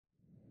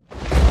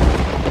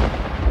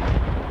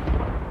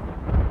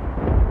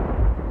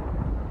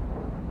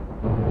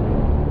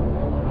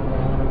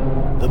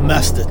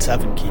Master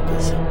Tavern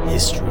Keeper's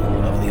History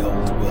of the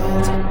Old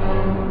World.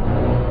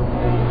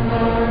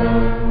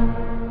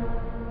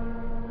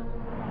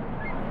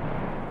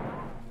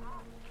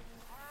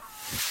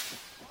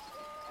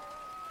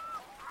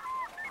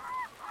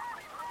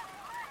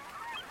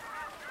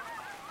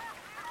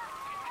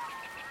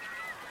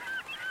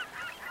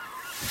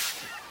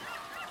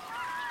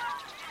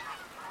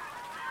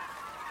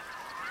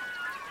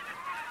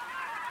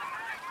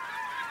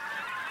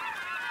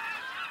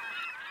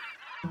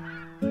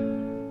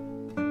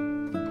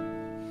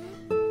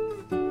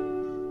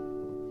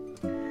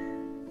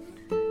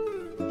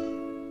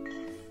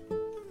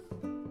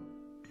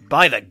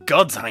 By the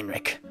gods,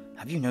 Heinrich,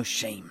 have you no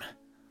shame?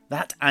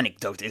 That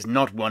anecdote is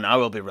not one I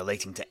will be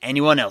relating to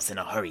anyone else in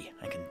a hurry,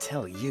 I can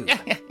tell you.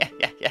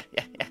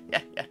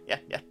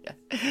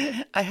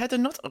 I had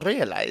not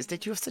realized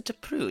that you were such a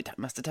prude,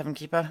 Master Tavern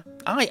Keeper.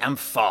 I am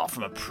far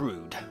from a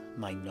prude,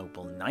 my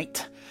noble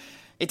knight.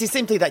 It is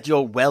simply that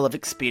your well of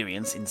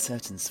experience in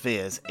certain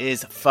spheres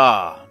is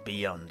far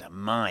beyond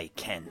my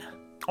ken.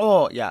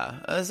 Oh,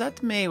 yeah,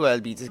 that may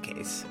well be the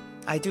case.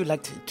 I do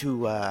like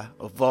to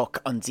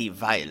walk on the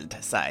wild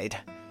side.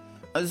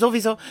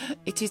 Sowieso,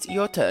 it is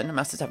your turn,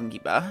 Master Tavern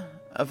Keeper.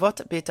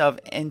 What bit of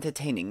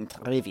entertaining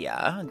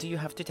trivia do you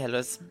have to tell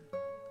us?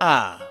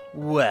 Ah,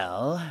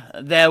 well,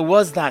 there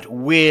was that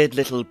weird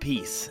little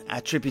piece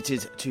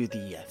attributed to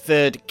the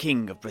third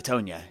king of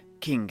Bretonnia,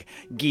 King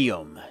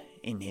Guillaume,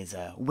 in his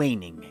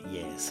waning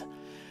years.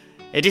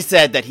 It is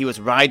said that he was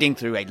riding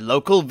through a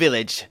local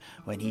village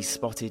when he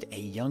spotted a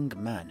young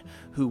man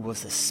who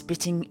was the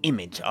spitting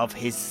image of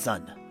his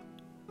son.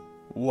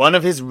 One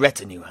of his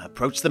retinue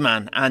approached the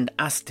man and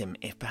asked him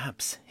if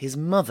perhaps his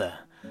mother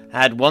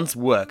had once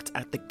worked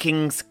at the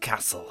king's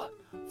castle,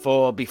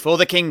 for before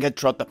the king had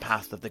trod the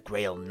path of the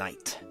Grail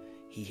Knight,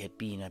 he had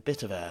been a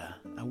bit of a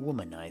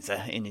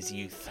womanizer in his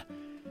youth.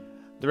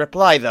 The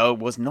reply, though,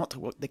 was not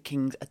what the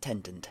king's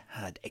attendant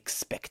had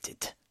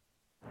expected.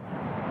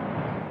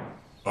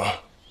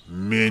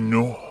 Me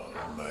no,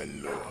 my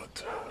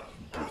lord,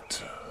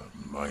 but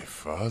my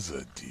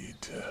father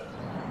did.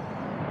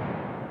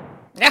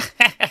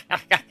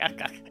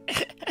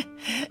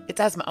 It's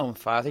as my own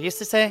father used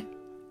to say,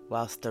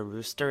 whilst the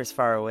rooster is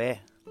far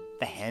away,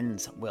 the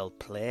hens will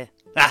play.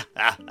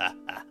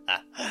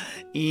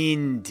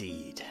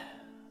 Indeed.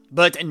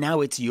 But now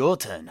it's your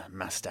turn,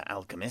 Master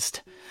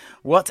Alchemist.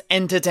 What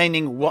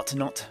entertaining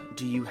whatnot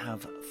do you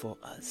have for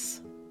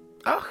us?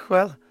 Oh,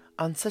 well,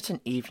 on such an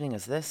evening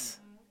as this,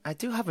 I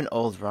do have an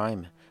old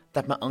rhyme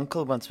that my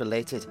uncle once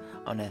related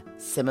on a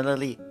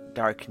similarly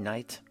dark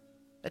night.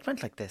 It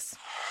went like this.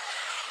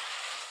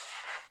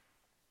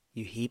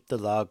 You heap the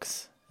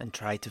logs and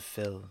try to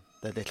fill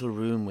the little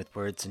room with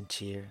words and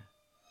cheer,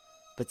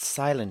 but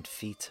silent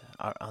feet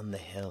are on the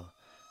hill,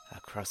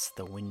 across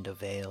the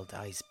window-veiled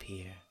eyes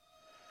peer.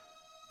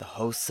 The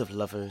hosts of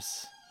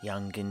lovers,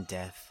 young in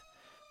death,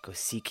 go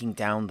seeking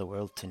down the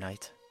world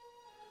tonight,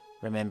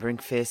 remembering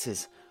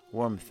faces,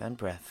 warmth and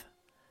breath,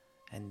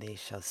 and they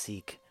shall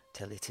seek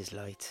till it is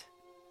light.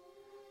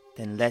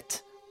 Then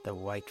let the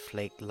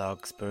white-flaked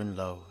logs burn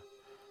low,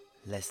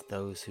 lest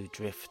those who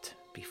drift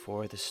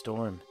before the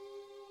storm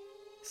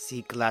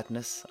see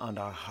gladness on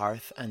our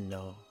hearth and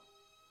know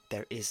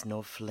there is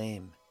no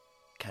flame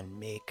can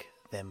make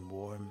them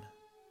warm.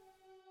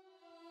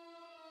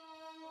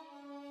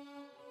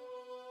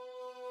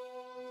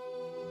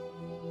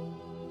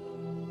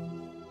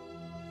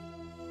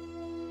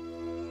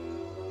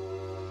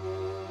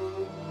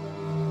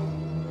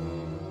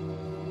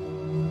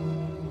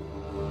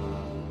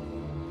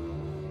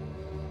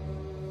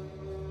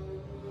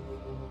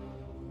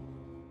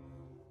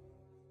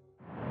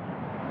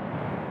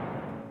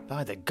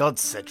 By the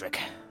gods, Cedric,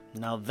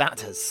 now that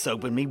has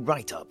sobered me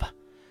right up.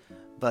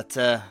 But,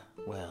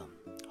 well,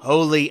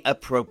 wholly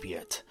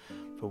appropriate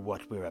for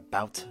what we're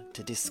about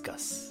to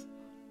discuss.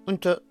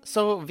 And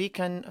so we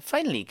can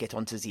finally get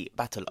onto the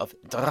Battle of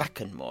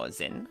Drakenmoor,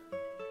 then?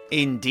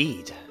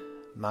 Indeed,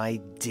 my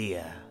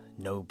dear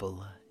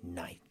noble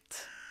knight.